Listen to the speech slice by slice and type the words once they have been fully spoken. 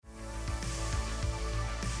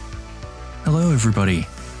Hello everybody,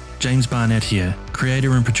 James Barnett here,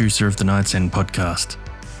 creator and producer of the Night's End podcast.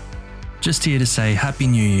 Just here to say Happy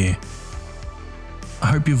New Year. I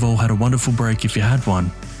hope you've all had a wonderful break if you had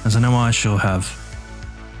one, as I know I sure have.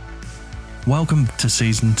 Welcome to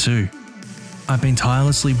Season 2. I've been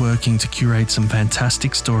tirelessly working to curate some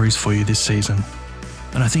fantastic stories for you this season,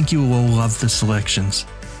 and I think you will all love the selections.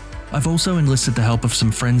 I've also enlisted the help of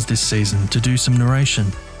some friends this season to do some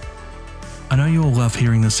narration. I know you all love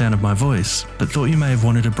hearing the sound of my voice, but thought you may have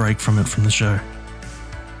wanted a break from it from the show.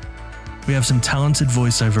 We have some talented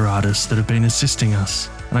voiceover artists that have been assisting us,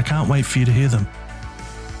 and I can't wait for you to hear them.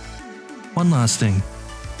 One last thing,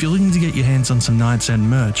 if you're looking to get your hands on some Night's End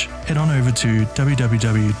merch, head on over to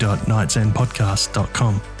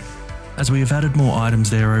www.nightsendpodcast.com, as we have added more items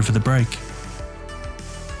there over the break.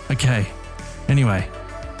 Okay, anyway,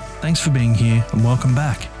 thanks for being here and welcome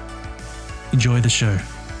back. Enjoy the show.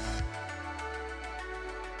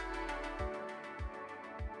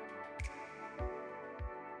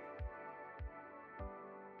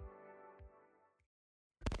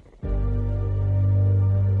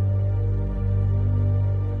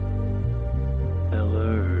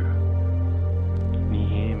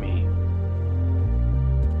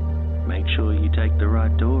 Take the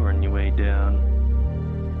right door on your way down.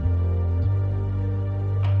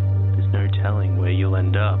 There's no telling where you'll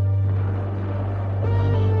end up.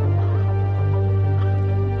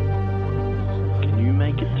 Can you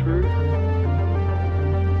make it through?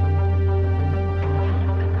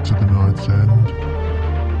 To the Night's End.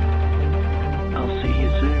 I'll see you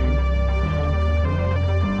soon.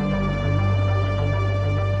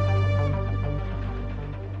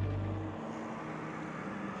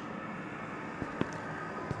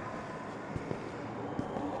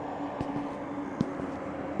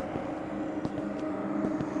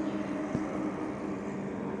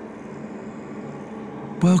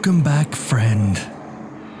 Welcome back, friend.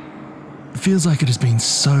 It feels like it has been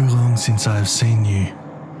so long since I have seen you.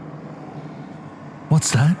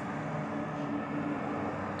 What's that?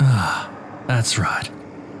 Ah, that's right.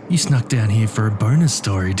 You snuck down here for a bonus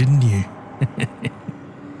story, didn't you?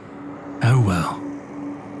 Oh well.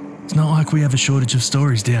 It's not like we have a shortage of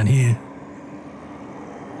stories down here.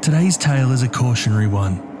 Today's tale is a cautionary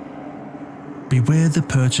one. Beware the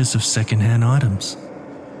purchase of second-hand items.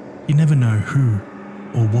 You never know who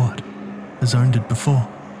or what has owned it before.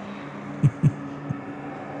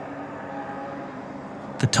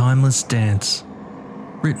 The Timeless Dance,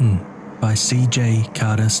 written by C.J.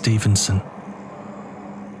 Carter Stevenson.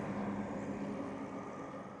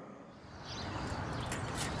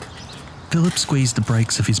 Philip squeezed the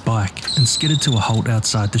brakes of his bike and skidded to a halt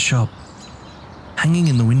outside the shop. Hanging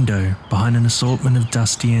in the window, behind an assortment of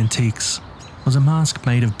dusty antiques, was a mask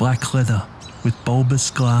made of black leather with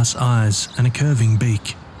bulbous glass eyes and a curving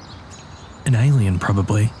beak. An alien,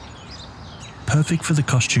 probably. Perfect for the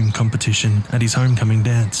costume competition at his homecoming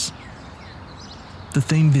dance. The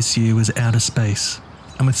theme this year was outer space,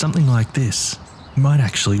 and with something like this, he might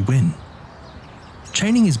actually win.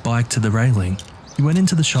 Chaining his bike to the railing, he went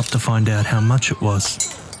into the shop to find out how much it was.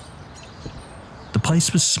 The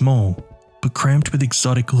place was small, but cramped with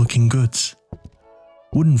exotic-looking goods.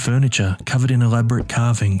 Wooden furniture covered in elaborate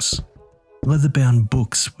carvings, leather-bound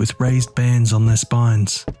books with raised bands on their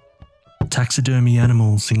spines, taxidermy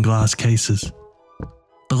animals in glass cases.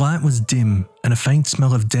 The light was dim and a faint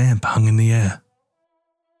smell of damp hung in the air.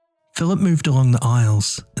 Philip moved along the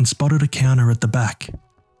aisles and spotted a counter at the back,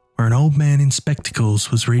 where an old man in spectacles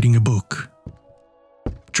was reading a book.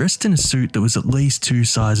 Dressed in a suit that was at least 2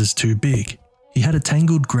 sizes too big, he had a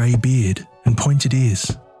tangled grey beard and pointed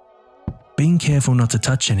ears. Being careful not to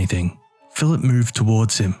touch anything, Philip moved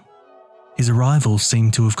towards him. His arrival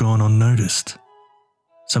seemed to have gone unnoticed,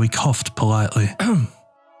 so he coughed politely.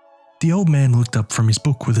 The old man looked up from his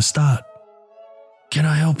book with a start. "Can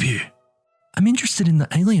I help you?" "I'm interested in the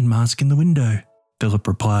alien mask in the window," Philip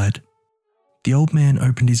replied. The old man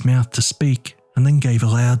opened his mouth to speak and then gave a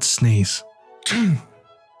loud sneeze.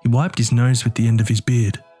 He wiped his nose with the end of his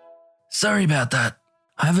beard. "Sorry about that.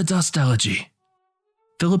 I have a dust allergy."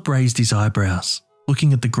 Philip raised his eyebrows,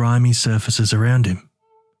 looking at the grimy surfaces around him.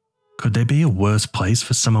 Could there be a worse place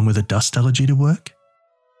for someone with a dust allergy to work?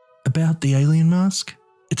 "About the alien mask?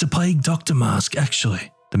 It's a plague doctor mask,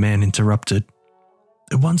 actually," the man interrupted.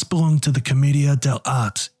 "It once belonged to the Commedia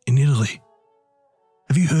dell'arte in Italy.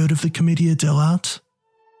 Have you heard of the Commedia dell'arte?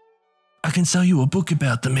 I can sell you a book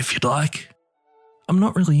about them if you'd like." "I'm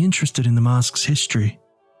not really interested in the mask's history,"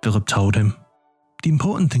 Philip told him. "The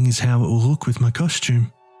important thing is how it will look with my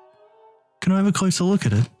costume. Can I have a closer look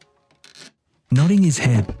at it?" Nodding his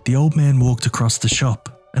head, the old man walked across the shop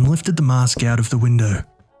and lifted the mask out of the window.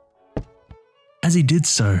 As he did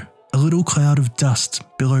so, a little cloud of dust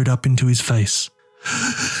billowed up into his face.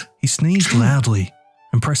 He sneezed loudly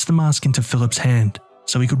and pressed the mask into Philip's hand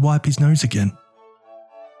so he could wipe his nose again.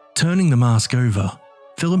 Turning the mask over,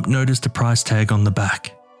 Philip noticed a price tag on the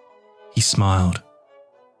back. He smiled.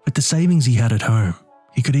 With the savings he had at home,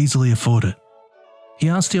 he could easily afford it. He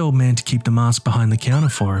asked the old man to keep the mask behind the counter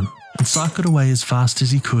for him and cycled away as fast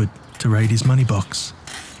as he could to raid his money box.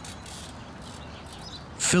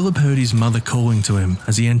 Philip heard his mother calling to him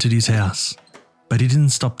as he entered his house, but he didn't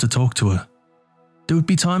stop to talk to her. There would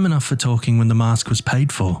be time enough for talking when the mask was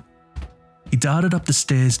paid for. He darted up the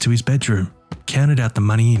stairs to his bedroom, counted out the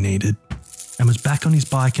money he needed, and was back on his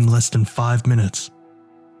bike in less than 5 minutes.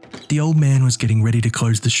 The old man was getting ready to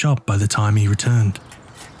close the shop by the time he returned.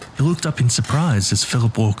 He looked up in surprise as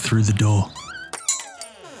Philip walked through the door.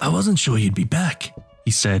 "I wasn't sure you'd be back,"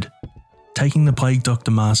 he said, taking the plague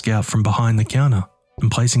doctor mask out from behind the counter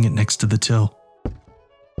and placing it next to the till.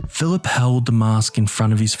 Philip held the mask in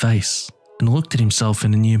front of his face and looked at himself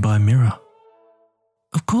in a nearby mirror.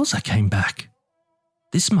 "Of course I came back.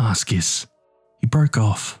 This mask is..." He broke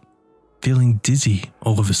off, feeling dizzy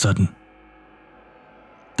all of a sudden.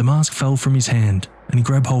 The mask fell from his hand and he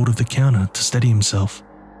grabbed hold of the counter to steady himself.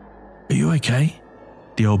 "Are you okay?"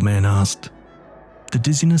 the old man asked. The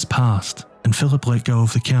dizziness passed and Philip let go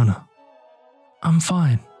of the counter. "I'm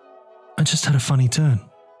fine. I just had a funny turn."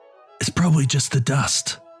 "It's probably just the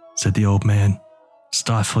dust," said the old man,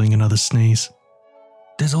 stifling another sneeze.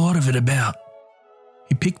 "There's a lot of it about."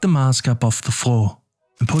 He picked the mask up off the floor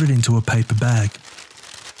and put it into a paper bag.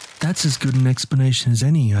 "That's as good an explanation as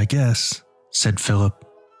any, I guess," said Philip.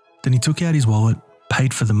 Then he took out his wallet,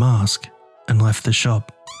 paid for the mask, and left the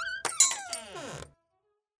shop.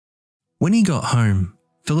 When he got home,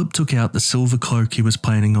 Philip took out the silver cloak he was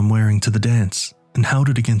planning on wearing to the dance and held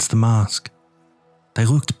it against the mask. They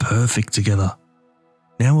looked perfect together.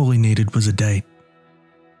 Now all he needed was a date.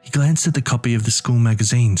 He glanced at the copy of the school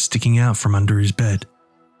magazine sticking out from under his bed.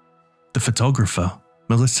 The photographer,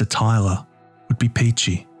 Melissa Tyler, would be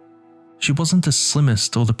peachy. She wasn't the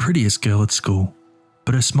slimmest or the prettiest girl at school,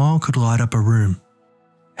 but her smile could light up a room.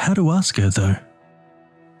 How to ask her though?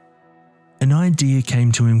 An idea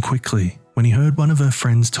came to him quickly when he heard one of her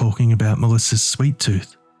friends talking about Melissa's sweet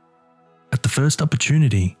tooth. At the first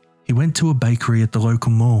opportunity, he went to a bakery at the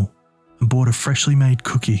local mall and bought a freshly made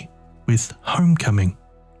cookie with "Homecoming"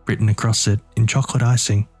 written across it in chocolate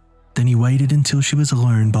icing. Then he waited until she was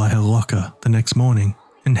alone by her locker the next morning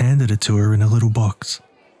and handed it to her in a little box.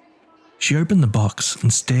 She opened the box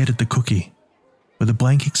and stared at the cookie with a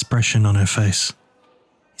blank expression on her face.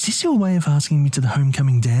 "Is this your way of asking me to the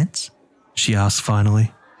homecoming dance?" she asked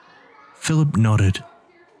finally. Philip nodded,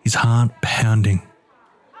 his heart pounding.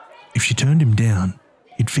 If she turned him down,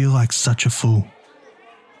 he'd feel like such a fool.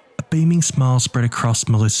 A beaming smile spread across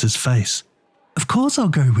Melissa's face. "Of course I'll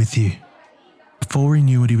go with you." Before he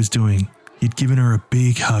knew what he was doing, he'd given her a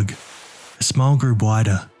big hug. Her smile grew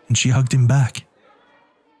wider and she hugged him back.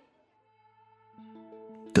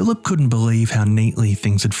 Philip couldn't believe how neatly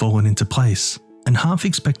things had fallen into place and half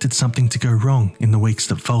expected something to go wrong in the weeks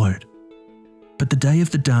that followed. But the day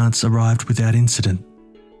of the dance arrived without incident.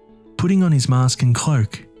 Putting on his mask and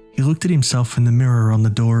cloak, he looked at himself in the mirror on the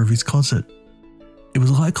door of his closet. It was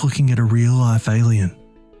like looking at a real-life alien.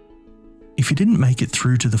 If he didn't make it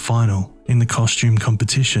through to the final in the costume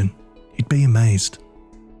competition, he'd be amazed.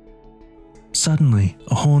 Suddenly,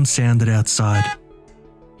 a horn sounded outside.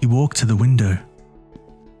 He walked to the window.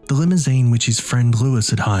 The limousine which his friend Lewis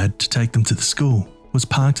had hired to take them to the school was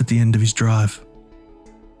parked at the end of his drive.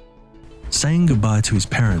 Saying goodbye to his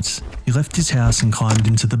parents, he left his house and climbed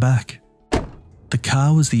into the back. The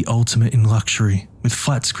car was the ultimate in luxury, with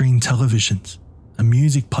flat-screen televisions, a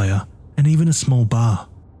music player, and even a small bar.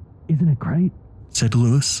 "Isn't it great?" said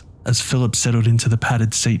Lewis, as Philip settled into the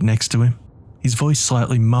padded seat next to him, his voice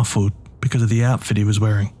slightly muffled because of the outfit he was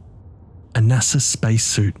wearing. A NASA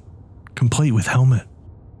spacesuit, complete with helmet.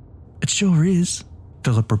 "It sure is,"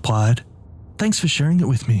 Philip replied. "Thanks for sharing it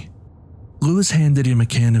with me." Lewis handed him a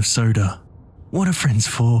can of soda. "What are friends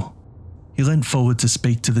for?" He leant forward to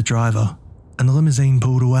speak to the driver, and the limousine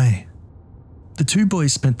pulled away. The two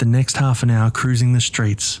boys spent the next half an hour cruising the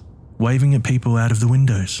streets, waving at people out of the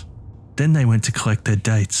windows. Then they went to collect their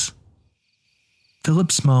dates.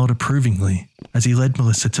 Philip smiled approvingly as he led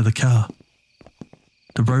Melissa to the car.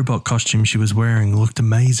 The robot costume she was wearing looked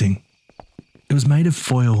amazing. It was made of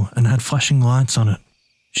foil and had flashing lights on it.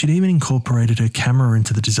 She'd even incorporated her camera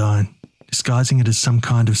into the design, disguising it as some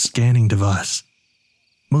kind of scanning device.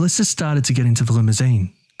 Melissa started to get into the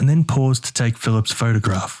limousine and then paused to take Philip's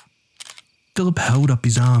photograph. Philip held up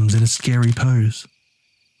his arms in a scary pose.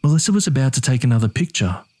 Melissa was about to take another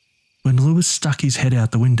picture when Lewis stuck his head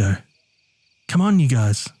out the window. "Come on, you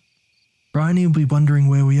guys. Bryony will be wondering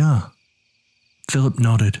where we are." Philip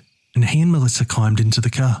nodded, and he and Melissa climbed into the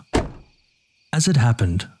car. As it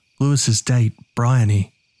happened, Lewis's date,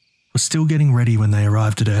 Bryony, was still getting ready when they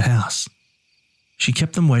arrived at her house. She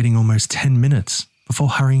kept them waiting almost 10 minutes before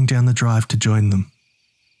hurrying down the drive to join them.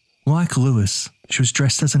 Like Lewis, she was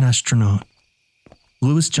dressed as an astronaut.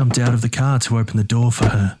 Lewis jumped out of the car to open the door for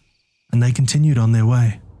her, and they continued on their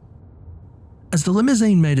way. As the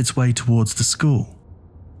limousine made its way towards the school,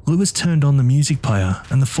 Lewis turned on the music player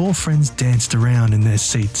and the four friends danced around in their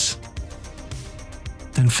seats.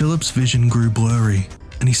 Then Philip's vision grew blurry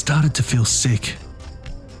and he started to feel sick.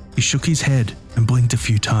 He shook his head and blinked a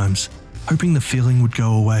few times, hoping the feeling would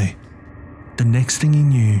go away. The next thing he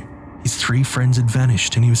knew, his three friends had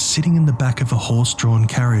vanished and he was sitting in the back of a horse-drawn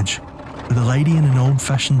carriage with a lady in an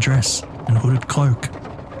old-fashioned dress and hooded cloak.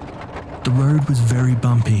 The road was very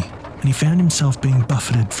bumpy and he found himself being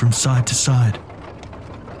buffeted from side to side.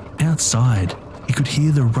 Outside, he could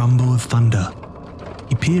hear the rumble of thunder.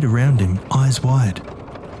 He peered around him, eyes wide.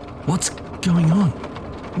 "What's going on?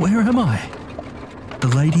 Where am I?" The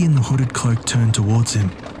lady in the hooded cloak turned towards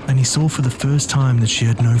him, and he saw for the first time that she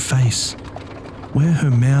had no face. Where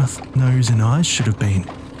her mouth, nose and eyes should have been,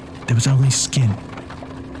 there was only skin.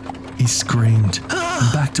 He screamed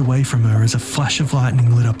and backed away from her as a flash of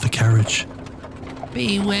lightning lit up the carriage.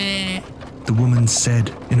 "Beware," the woman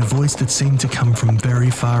said in a voice that seemed to come from very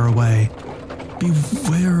far away.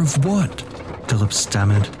 "Beware of what?" Philip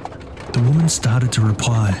stammered. The woman started to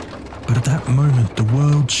reply, but at that moment the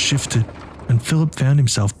world shifted and Philip found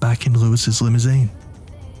himself back in Lewis's limousine.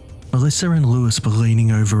 Melissa and Lewis were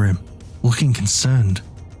leaning over him, looking concerned.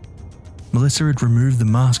 Melissa had removed the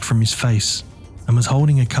mask from his face and was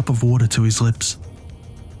holding a cup of water to his lips.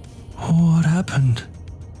 "What happened?"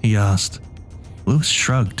 he asked. Lewis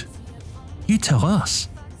shrugged. "You tell us.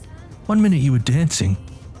 1 minute you were dancing,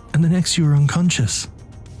 and the next you were unconscious."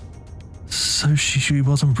 "So she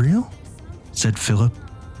wasn't real?" said Philip,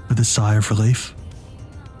 with a sigh of relief.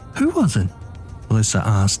 "Who wasn't?" Melissa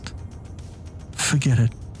asked. "Forget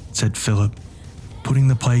it," said Philip, putting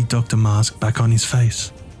the plague doctor mask back on his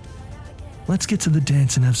face. "Let's get to the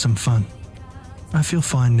dance and have some fun. I feel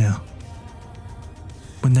fine now."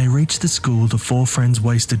 When they reached the school, the four friends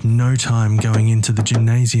wasted no time going into the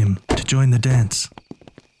gymnasium to join the dance.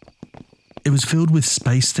 It was filled with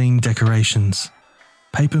space-themed decorations,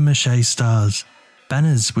 papier-mâché stars,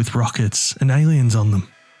 banners with rockets and aliens on them.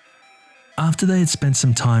 After they had spent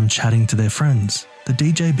some time chatting to their friends, the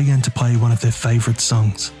DJ began to play one of their favourite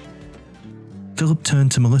songs. Philip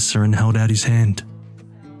turned to Melissa and held out his hand.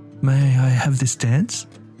 "May I have this dance?"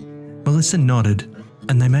 Melissa nodded,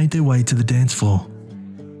 and they made their way to the dance floor.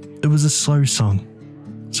 It was a slow song,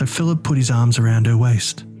 so Philip put his arms around her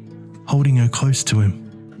waist, holding her close to him.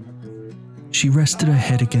 She rested her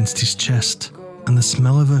head against his chest, and the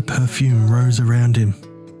smell of her perfume rose around him.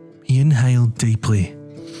 He inhaled deeply,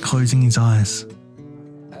 closing his eyes.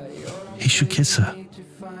 He should kiss her.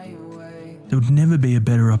 There would never be a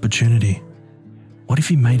better opportunity. What if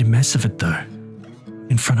he made a mess of it though,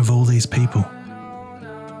 in front of all these people?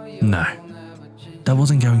 No, that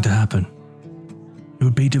wasn't going to happen. It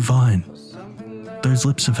would be divine, those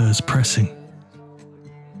lips of hers pressing.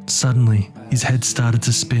 Suddenly, his head started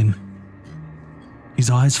to spin. His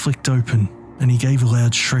eyes flicked open and he gave a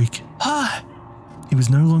loud shriek. "Ah!" He was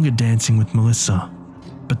no longer dancing with Melissa,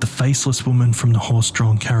 but the faceless woman from the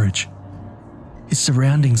horse-drawn carriage. His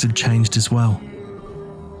surroundings had changed as well.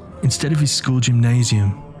 Instead of his school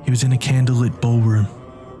gymnasium, he was in a candlelit ballroom.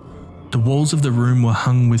 The walls of the room were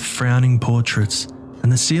hung with frowning portraits,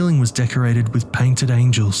 and the ceiling was decorated with painted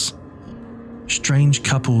angels. Strange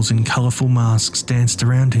couples in colourful masks danced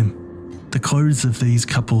around him. The clothes of these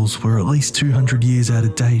couples were at least 200 years out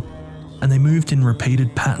of date, and they moved in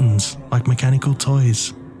repeated patterns like mechanical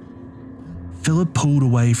toys. Philip pulled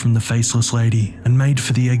away from the faceless lady and made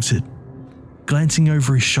for the exit. Glancing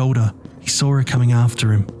over his shoulder, he saw her coming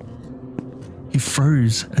after him. He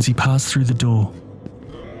froze as he passed through the door.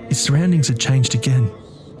 His surroundings had changed again.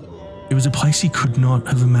 It was a place he could not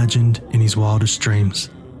have imagined in his wildest dreams.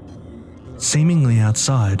 Seemingly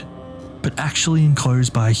outside, but actually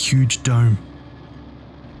enclosed by a huge dome.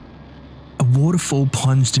 A waterfall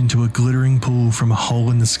plunged into a glittering pool from a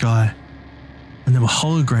hole in the sky, and there were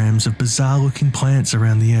holograms of bizarre-looking plants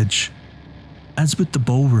around the edge. As with the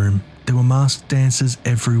ballroom, there were masked dancers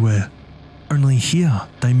everywhere. Only here,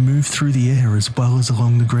 they moved through the air as well as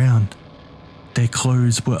along the ground. Their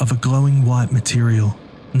clothes were of a glowing white material,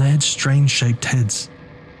 and they had strange-shaped heads.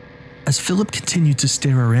 As Philip continued to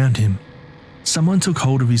stare around him, Someone took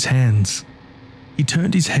hold of his hands. He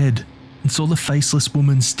turned his head and saw the faceless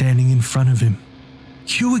woman standing in front of him.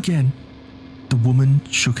 "You again?" The woman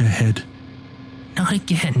shook her head. Not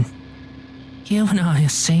again. You and I are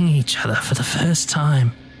seeing each other for the first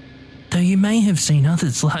time, though you may have seen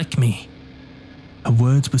others like me. Her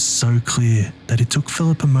words were so clear that it took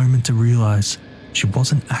Philip a moment to realise she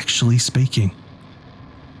wasn't actually speaking.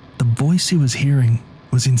 The voice he was hearing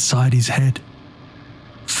was inside his head.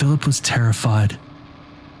 Philip was terrified.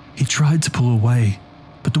 He tried to pull away,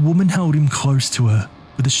 but the woman held him close to her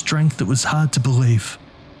with a strength that was hard to believe.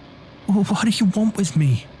 "Well, what do you want with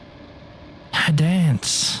me?" A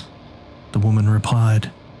dance, the woman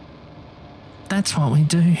replied. That's what we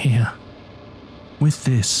do here. With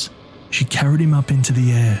this, she carried him up into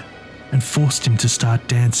the air and forced him to start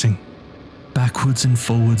dancing. Backwards and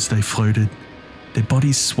forwards they floated, their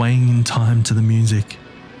bodies swaying in time to the music.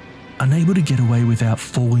 Unable to get away without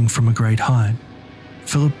falling from a great height,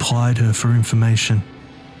 Philip plied her for information.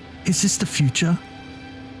 "Is this the future?"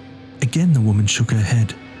 Again the woman shook her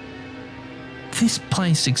head. This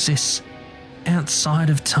place exists outside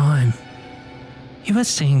of time. You are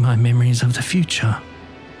seeing my memories of the future,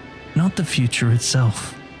 not the future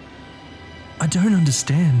itself. "I don't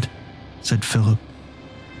understand," said Philip.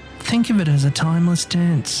 Think of it as a timeless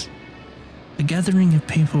dance, a gathering of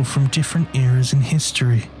people from different eras in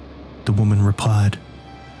history, the woman replied.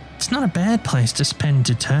 It's not a bad place to spend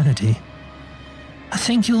eternity. I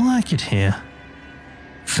think you'll like it here.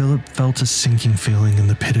 Philip felt a sinking feeling in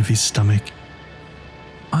the pit of his stomach.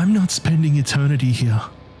 "I'm not spending eternity here."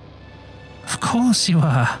 Of course you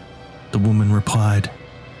are, the woman replied.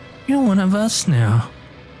 You're one of us now.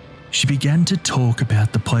 She began to talk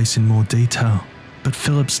about the place in more detail, but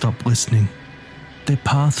Philip stopped listening. Their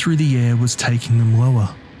path through the air was taking them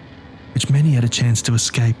lower, which meant he had a chance to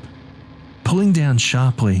escape. Pulling down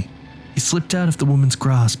sharply, he slipped out of the woman's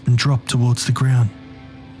grasp and dropped towards the ground.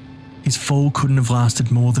 His fall couldn't have lasted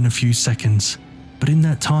more than a few seconds, but in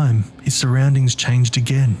that time, his surroundings changed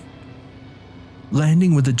again.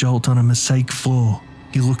 Landing with a jolt on a mosaic floor,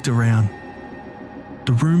 he looked around.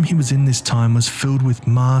 The room he was in this time was filled with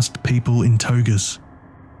masked people in togas.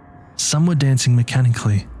 Some were dancing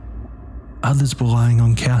mechanically. Others were lying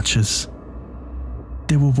on couches.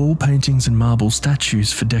 There were wall paintings and marble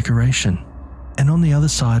statues for decoration, and on the other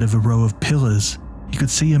side of a row of pillars, you could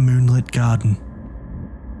see a moonlit garden.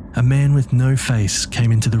 A man with no face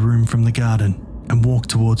came into the room from the garden and walked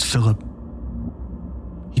towards Philip.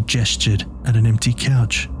 He gestured at an empty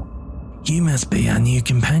couch. You must be our new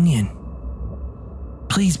companion.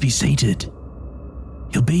 Please be seated.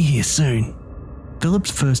 He'll be here soon.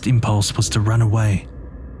 Philip's first impulse was to run away,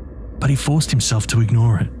 but he forced himself to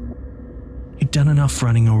ignore it. He'd done enough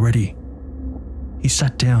running already. He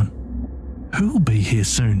sat down. Who'll be here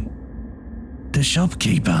soon? The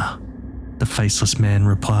shopkeeper, the faceless man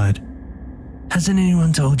replied. Hasn't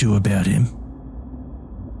anyone told you about him?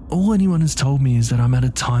 All anyone has told me is that I'm at a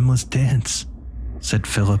timeless dance, said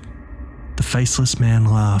Philip. The faceless man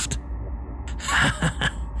laughed.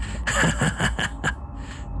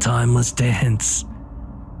 Timeless dance.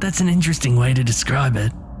 That's an interesting way to describe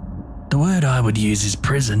it. The word I would use is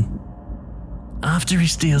prison. After he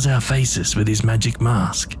steals our faces with his magic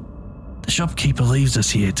mask, the shopkeeper leaves us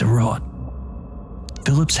here to rot.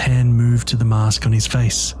 Philip's hand moved to the mask on his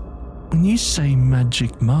face. When you say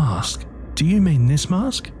magic mask, do you mean this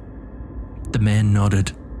mask? The man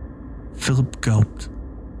nodded. Philip gulped.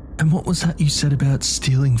 And what was that you said about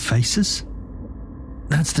stealing faces?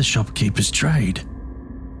 That's the shopkeeper's trade,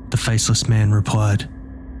 the faceless man replied.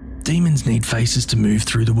 Demons need faces to move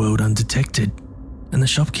through the world undetected, and the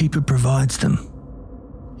shopkeeper provides them.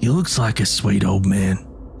 He looks like a sweet old man,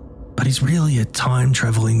 but he's really a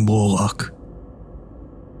time-travelling warlock.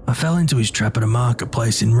 I fell into his trap at a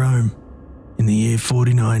marketplace in Rome in the year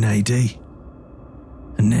 49 AD.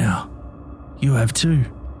 And now, you have too.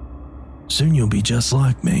 Soon you'll be just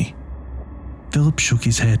like me. Philip shook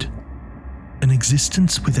his head. An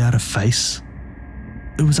existence without a face?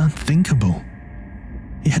 It was unthinkable.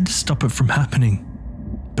 He had to stop it from happening.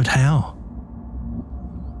 But how?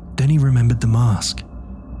 Then he remembered the mask.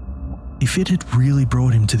 If it had really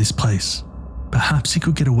brought him to this place, perhaps he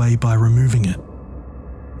could get away by removing it.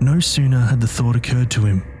 No sooner had the thought occurred to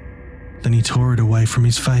him than he tore it away from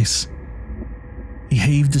his face. He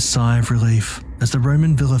heaved a sigh of relief as the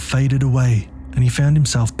Roman villa faded away and he found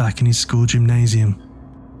himself back in his school gymnasium.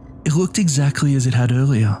 It looked exactly as it had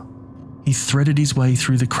earlier. He threaded his way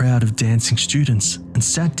through the crowd of dancing students and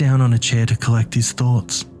sat down on a chair to collect his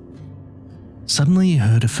thoughts. Suddenly he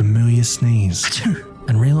heard a familiar sneeze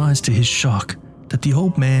and realised to his shock that the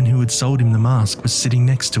old man who had sold him the mask was sitting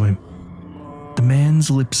next to him. The man's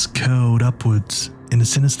lips curled upwards in a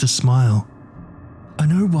sinister smile. "I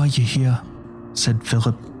know why you're here," said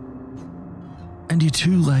Philip. "And you're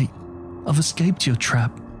too late. I've escaped your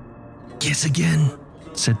trap." Guess again,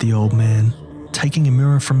 said the old man, taking a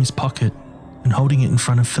mirror from his pocket and holding it in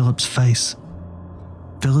front of Philip's face.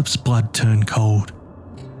 Philip's blood turned cold.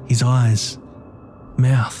 His eyes,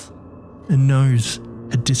 mouth, and nose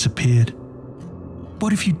had disappeared.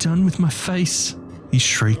 "What have you done with my face?" he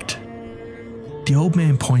shrieked. The old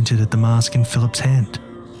man pointed at the mask in Philip's hand.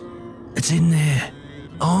 "It's in there,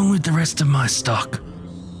 along with the rest of my stock."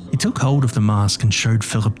 He took hold of the mask and showed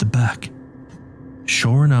Philip the back.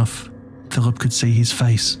 Sure enough, Philip could see his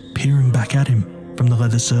face peering back at him from the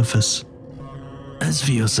leather surface. "As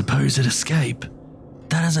for your supposed escape,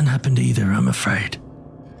 that hasn't happened either, I'm afraid,"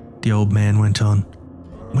 the old man went on.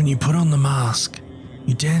 "When you put on the mask,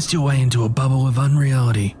 you danced your way into a bubble of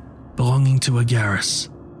unreality belonging to Agaris,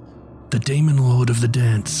 the demon lord of the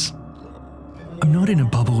dance." "I'm not in a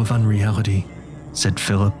bubble of unreality," said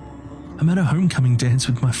Philip. "I'm at a homecoming dance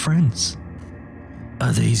with my friends."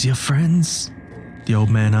 "Are these your friends?" the old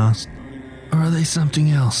man asked. "Or are they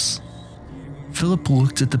something else?" Philip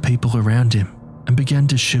looked at the people around him and began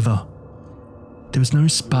to shiver. There was no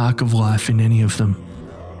spark of life in any of them.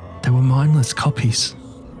 They were mindless copies.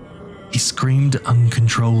 He screamed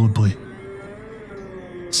uncontrollably.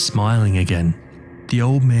 Smiling again, the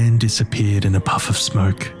old man disappeared in a puff of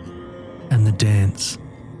smoke, and the dance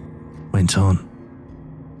went on.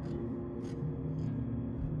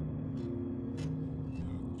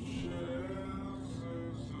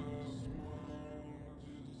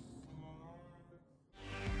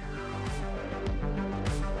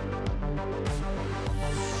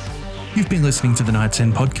 You've been listening to the Night's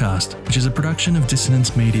End podcast, which is a production of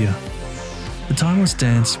Dissonance Media. The Timeless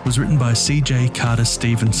Dance was written by C.J. Carter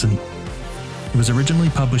Stevenson. It was originally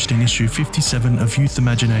published in issue 57 of Youth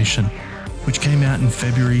Imagination, which came out in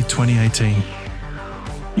February 2018.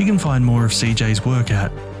 You can find more of CJ's work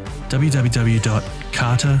at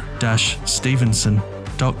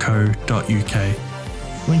www.carter-stevenson.co.uk.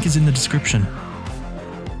 Link is in the description.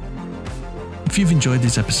 If you've enjoyed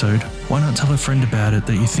this episode, why not tell a friend about it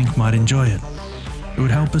that you think might enjoy it? It would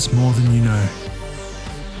help us more than you know.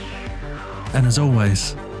 And as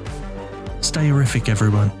always, stay horrific,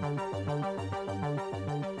 everyone.